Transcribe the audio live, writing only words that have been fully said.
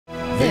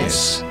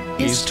This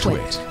is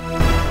TWiT.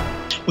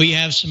 We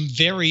have some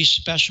very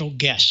special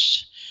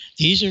guests.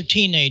 These are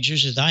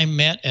teenagers that I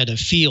met at a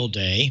field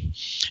day,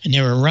 and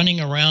they were running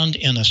around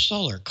in a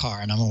solar car.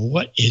 And I'm like,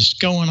 what is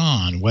going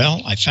on?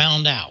 Well, I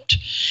found out.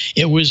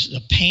 It was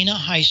the Pana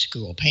High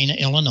School, Pana,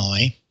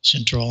 Illinois,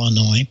 Central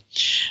Illinois,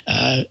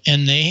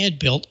 and they had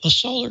built a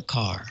solar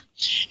car.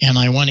 And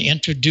I want to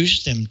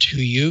introduce them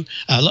to you.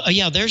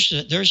 Yeah, there's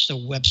the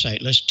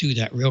website. Let's do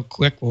that real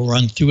quick. We'll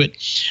run through it.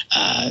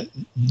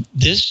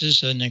 This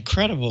is an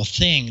incredible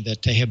thing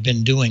that they have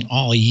been doing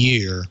all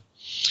year.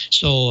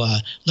 So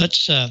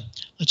let's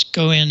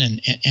go in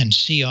and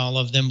see all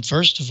of them.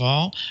 First of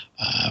all,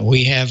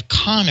 we have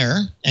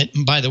Connor. And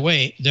by the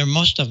way,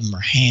 most of them are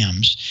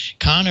hams.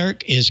 Connor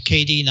is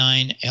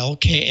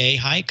KD9LKA.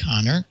 Hi,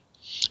 Connor.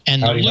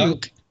 And Howdy,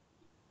 Luke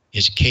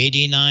is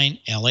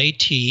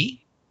KD9LAT.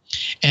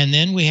 And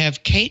then we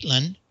have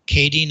Caitlin,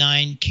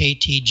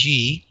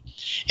 KD9KTG,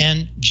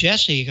 and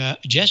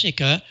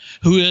Jessica,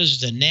 who is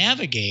the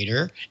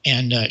navigator,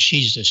 and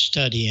she's the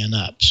studying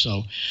up.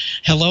 So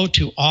hello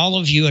to all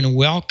of you and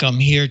welcome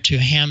here to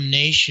Ham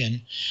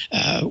Nation.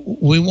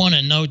 We want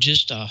to know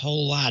just a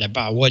whole lot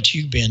about what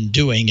you've been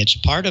doing. It's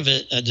part of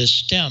the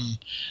STEM,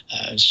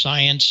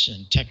 science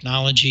and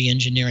technology,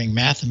 engineering,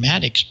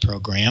 mathematics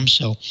program.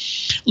 So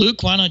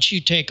Luke, why don't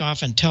you take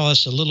off and tell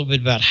us a little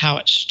bit about how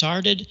it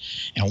started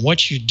and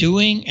what you're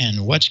doing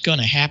and what's going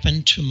to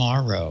happen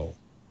tomorrow.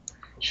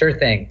 Sure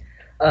thing.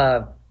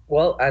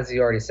 Well, as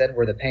you already said,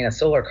 we're the Pana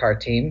Solar Car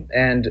team,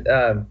 and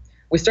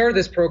we started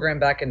this program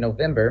back in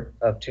November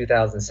of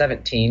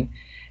 2017.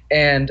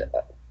 And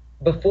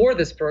before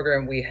this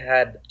program, we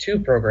had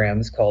two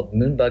programs called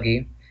Moon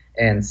Buggy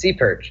and Sea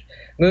Perch.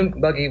 Moon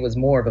Buggy was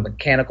more of a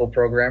mechanical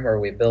program where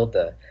we built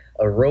a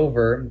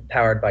rover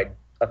powered by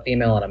a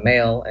female and a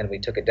male, and we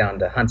took it down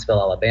to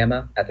Huntsville,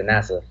 Alabama at the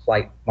NASA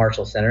Flight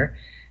Marshall Center.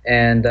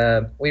 And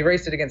we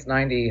raced it against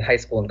 90 high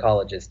school and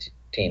colleges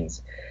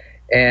teams.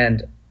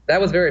 And that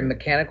was very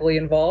mechanically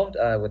involved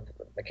with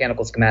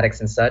mechanical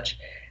schematics and such.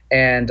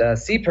 And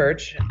Sea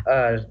Perch,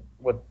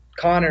 with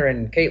Connor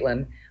and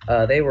Caitlin,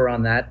 they were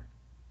on that.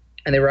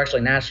 And they were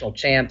actually national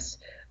champs.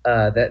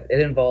 That it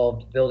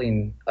involved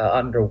building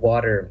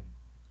underwater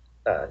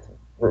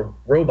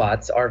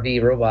robots,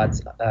 RV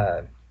robots,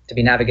 to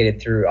be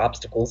navigated through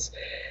obstacles.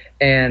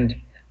 And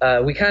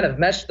we kind of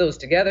meshed those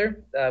together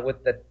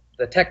with the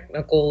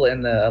technical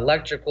and the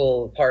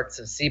electrical parts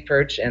of Sea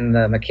Perch and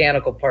the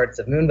mechanical parts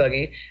of Moon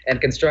Buggy,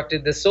 and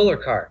constructed this solar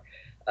car.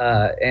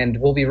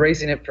 And we'll be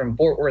racing it from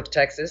Fort Worth,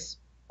 Texas,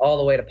 all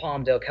the way to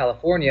Palmdale,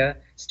 California,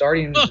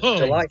 starting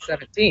July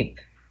 17th.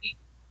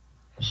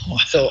 Wow.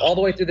 So all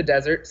the way through the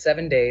desert,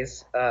 7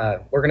 days.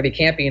 We're going to be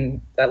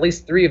camping at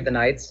least 3 of the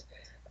nights.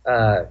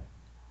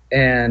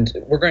 And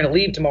we're going to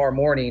leave tomorrow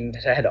morning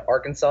to head to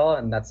Arkansas,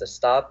 and that's a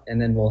stop.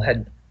 And then we'll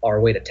head our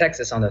way to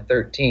Texas on the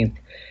 13th.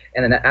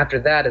 And then after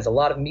that is a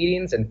lot of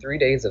meetings and 3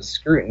 days of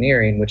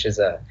scrutineering, which is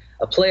a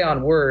play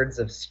on words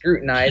of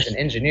scrutinize and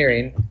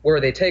engineering,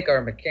 where they take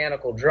our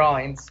mechanical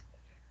drawings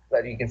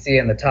that you can see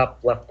in the top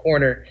left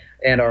corner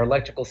and our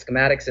electrical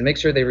schematics and make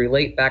sure they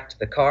relate back to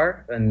the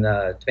car, and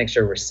to make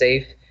sure we're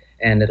safe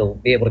and it'll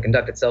be able to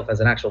conduct itself as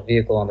an actual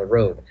vehicle on the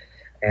road.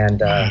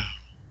 And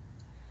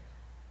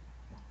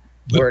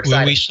we're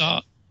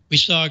excited. We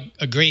saw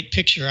a great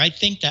picture. I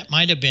think that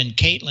might have been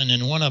Caitlin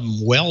and one of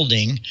them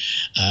welding.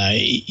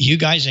 You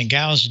guys and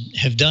gals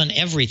have done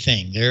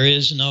everything. There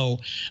is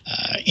no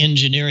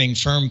engineering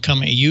firm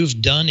coming.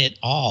 You've done it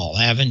all,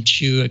 haven't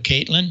you,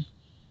 Caitlin?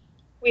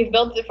 We've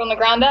built it from the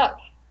ground up.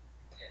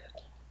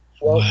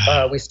 Well,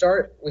 wow. we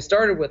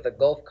started with a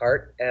golf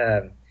cart.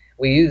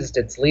 We used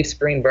its leaf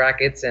spring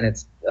brackets and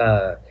its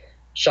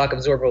shock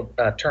absorber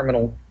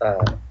terminal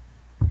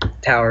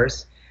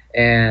towers.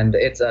 And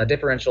it's a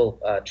differential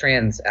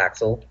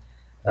transaxle.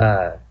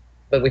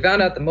 But we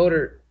found out the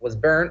motor was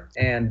burnt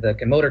and the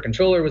motor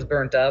controller was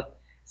burnt up,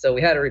 so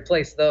we had to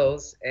replace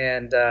those.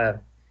 And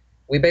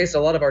we based a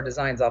lot of our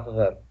designs off of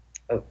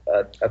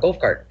a golf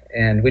cart.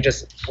 And we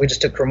just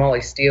took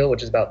chromoly steel,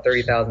 which is about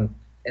 30,000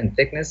 in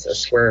thickness, a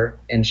square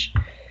inch,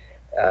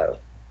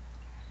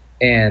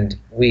 and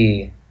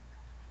we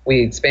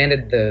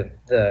expanded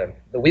the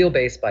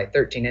wheelbase by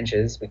 13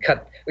 inches. We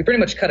pretty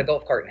much cut a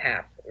golf cart in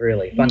half,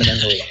 really,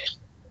 fundamentally.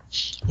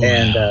 Wow.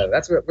 And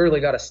that's what really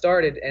got us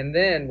started. And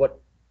then what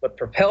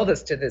propelled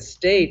us to this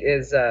state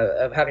is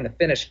of having a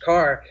finished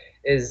car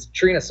is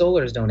Trina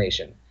Solar's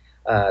donation.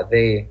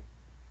 High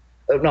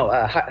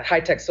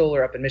Tech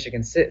Solar up in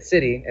Michigan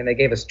City, and they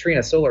gave us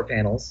Trina solar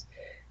panels,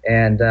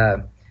 and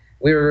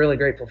we were really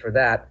grateful for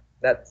that.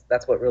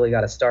 That's what really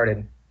got us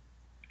started.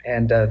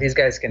 And these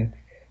guys can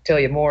tell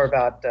you more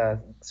about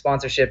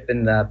sponsorship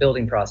and the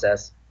building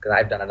process, because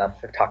I've done enough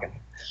talking.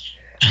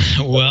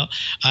 Well,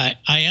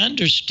 I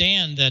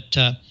understand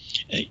that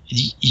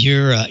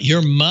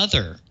your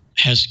mother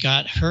has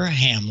got her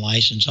ham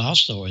license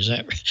also. Is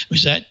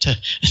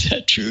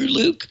that true,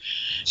 Luke?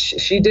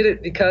 She did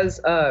it because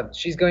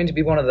she's going to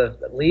be one of the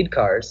lead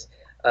cars.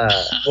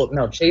 Well,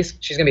 no, chase.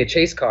 She's going to be a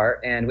chase car,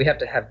 and we have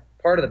to have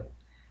part of the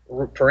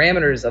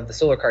parameters of the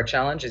solar car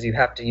challenge is you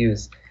have to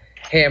use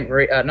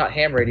not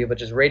ham radio, but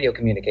just radio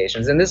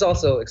communications. And this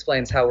also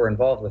explains how we're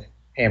involved with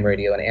ham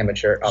radio and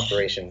amateur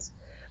operations.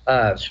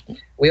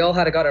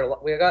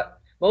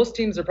 Most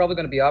teams are probably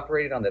going to be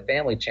operated on the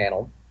family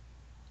channel,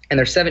 and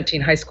there's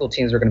 17 high school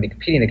teams we're going to be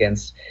competing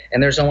against,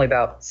 and there's only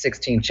about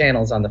 16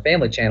 channels on the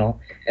family channel,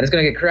 and it's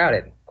going to get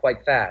crowded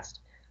quite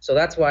fast. So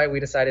that's why we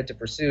decided to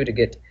pursue to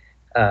get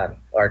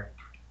our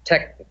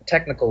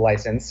technical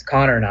license,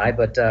 Connor and I,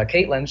 but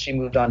Caitlin, she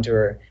moved on to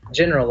her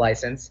general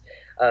license,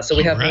 so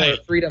we have more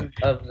freedom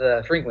of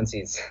the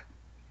frequencies.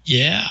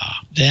 Yeah,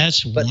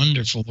 that's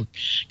wonderful.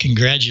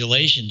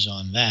 Congratulations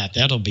on that.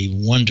 That'll be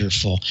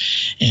wonderful.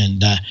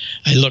 And I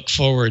look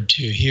forward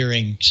to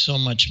hearing so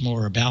much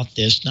more about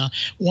this. Now,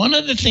 one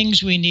of the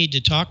things we need to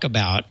talk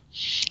about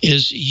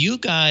is you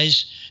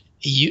guys,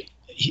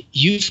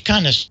 you've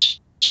kind of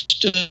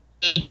stood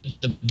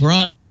the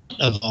brunt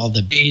of all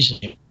the bees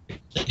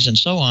and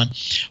so on.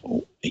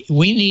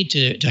 We need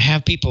to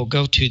have people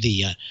go to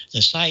the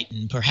site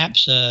and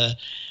perhaps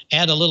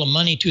add a little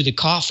money to the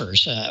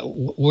coffers.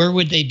 Where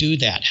would they do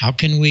that? How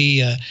can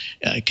we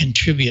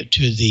contribute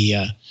to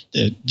the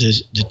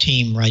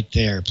team right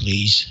there,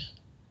 please?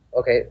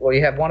 Okay. Well,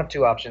 you have one of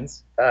two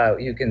options.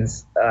 You can.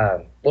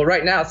 Well,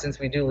 right now, since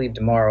we do leave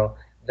tomorrow,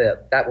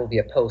 that will be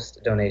a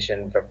post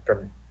donation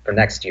for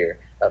next year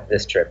of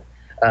this trip.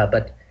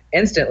 But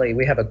instantly,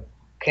 we have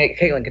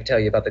Caitlin can tell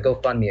you about the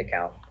GoFundMe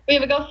account. We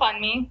have a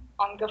GoFundMe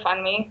on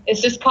GoFundMe.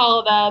 It's just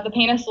called the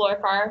Pana Solar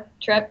Car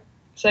Trip.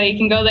 So you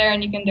can go there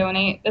and you can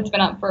donate. That's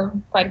been up for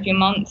quite a few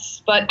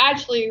months. But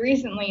actually,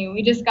 recently,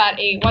 we just got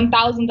a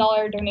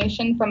 $1,000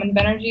 donation from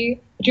Invenergy,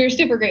 which we were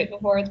super grateful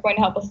for. It's going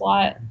to help us a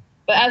lot.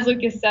 But as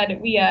Lucas said,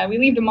 we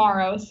leave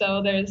tomorrow,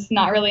 so there's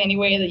not really any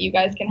way that you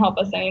guys can help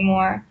us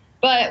anymore.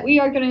 But we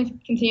are going to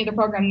continue the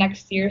program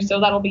next year, so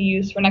that'll be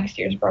used for next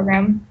year's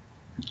program.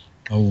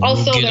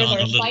 Also, there's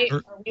our site,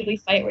 our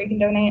Weebly site, where you can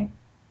donate.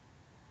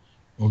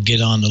 We'll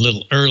get on a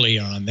little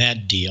earlier on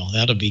that deal.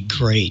 That'll be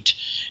great,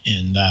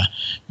 and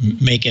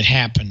make it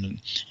happen.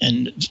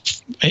 And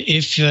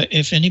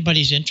if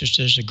anybody's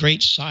interested, there's a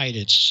great site.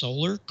 It's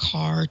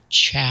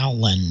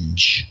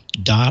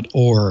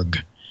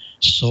solarcarchallenge.org.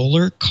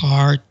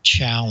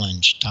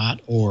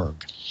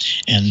 solarcarchallenge.org.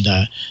 And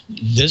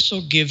this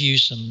will give you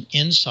some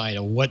insight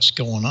of what's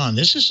going on.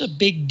 This is a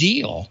big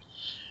deal,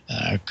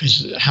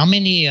 because how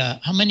many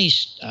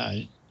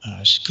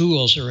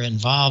schools are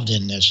involved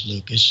in this,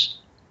 Lucas?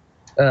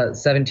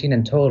 17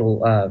 in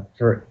total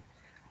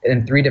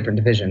in 3 different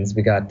divisions.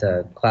 We got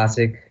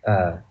classic,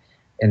 and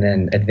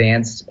then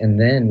advanced, and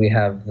then we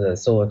have the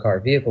solar car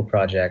vehicle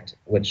project,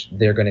 which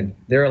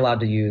they're allowed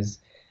to use.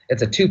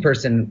 It's a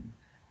 2-person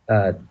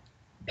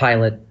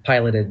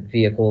piloted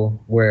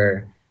vehicle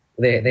where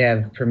they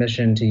have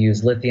permission to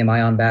use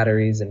lithium-ion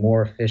batteries and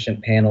more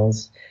efficient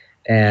panels,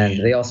 and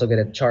they also get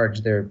to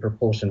charge their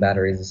propulsion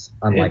batteries,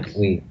 unlike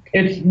we.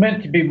 It's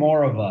meant to be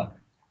more of a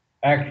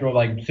actual,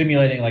 like,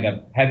 simulating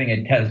having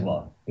a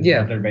Tesla is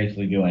what they're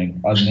basically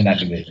doing in that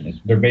division.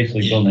 They're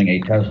basically building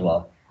a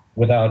Tesla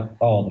without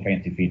all the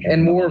fancy features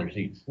and more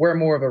seats. We're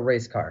more of a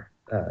race car.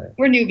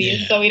 We're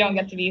newbies, so we don't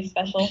get to be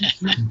special.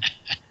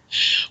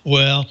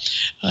 Well,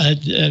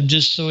 I'm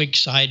just so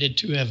excited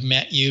to have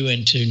met you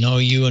and to know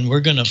you, and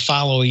we're going to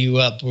follow you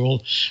up.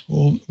 We'll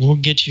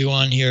get you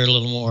on here a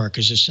little more,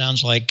 because it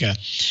sounds like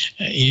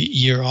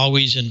you're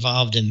always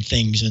involved in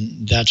things,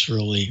 and that's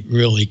really,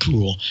 really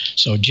cool.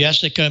 So,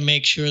 Jessica,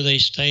 make sure they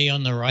stay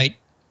on the right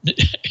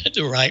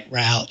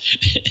route.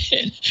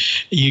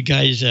 You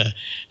guys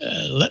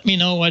let me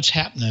know what's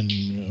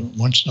happening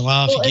once in a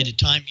while. If you get a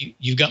time,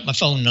 you got my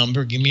phone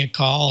number, give me a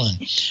call,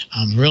 and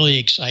I'm really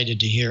excited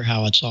to hear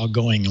how it's all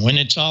going. And when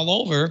it's all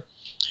over,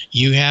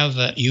 you have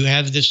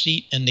the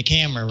seat and the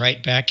camera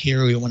right back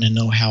here. We want to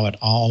know how it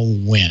all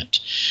went.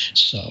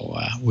 So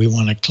we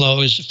want to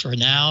close for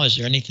now. Is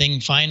there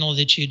anything final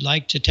that you'd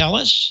like to tell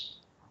us?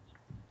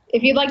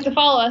 If you'd like to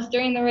follow us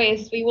during the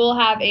race, we will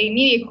have a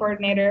media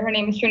coordinator. Her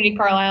name is Trinity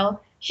Carlisle.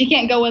 She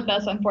can't go with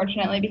us,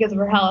 unfortunately, because of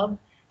her health.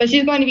 But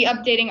she's going to be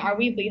updating our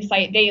Weebly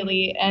site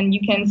daily, and you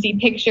can see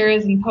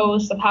pictures and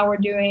posts of how we're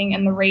doing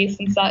in the race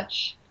and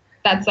such.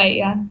 That site,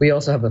 yeah. We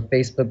also have a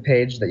Facebook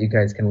page that you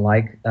guys can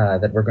like,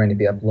 that we're going to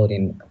be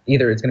uploading.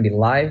 Either it's going to be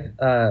live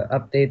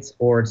updates,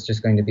 or it's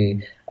just going to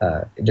be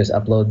just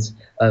uploads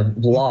of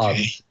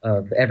vlogs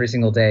of every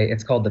single day.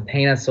 It's called the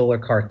Pana Solar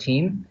Car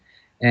Team.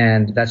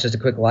 And that's just a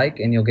quick like,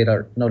 and you'll get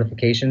our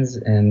notifications.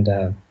 And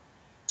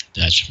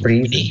that's pretty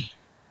easy. easy.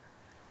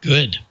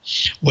 Good.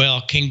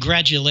 Well,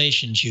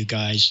 congratulations, you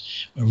guys.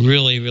 We're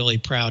really, really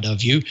proud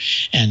of you,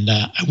 and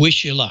I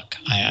wish you luck.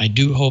 I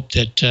do hope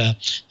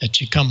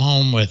that you come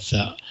home with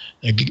the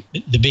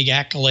big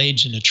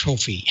accolades and a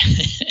trophy.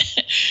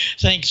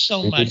 Thanks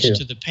so much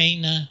to the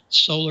Pana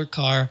Solar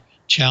Car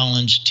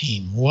Challenge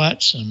team.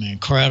 What some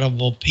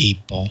incredible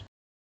people.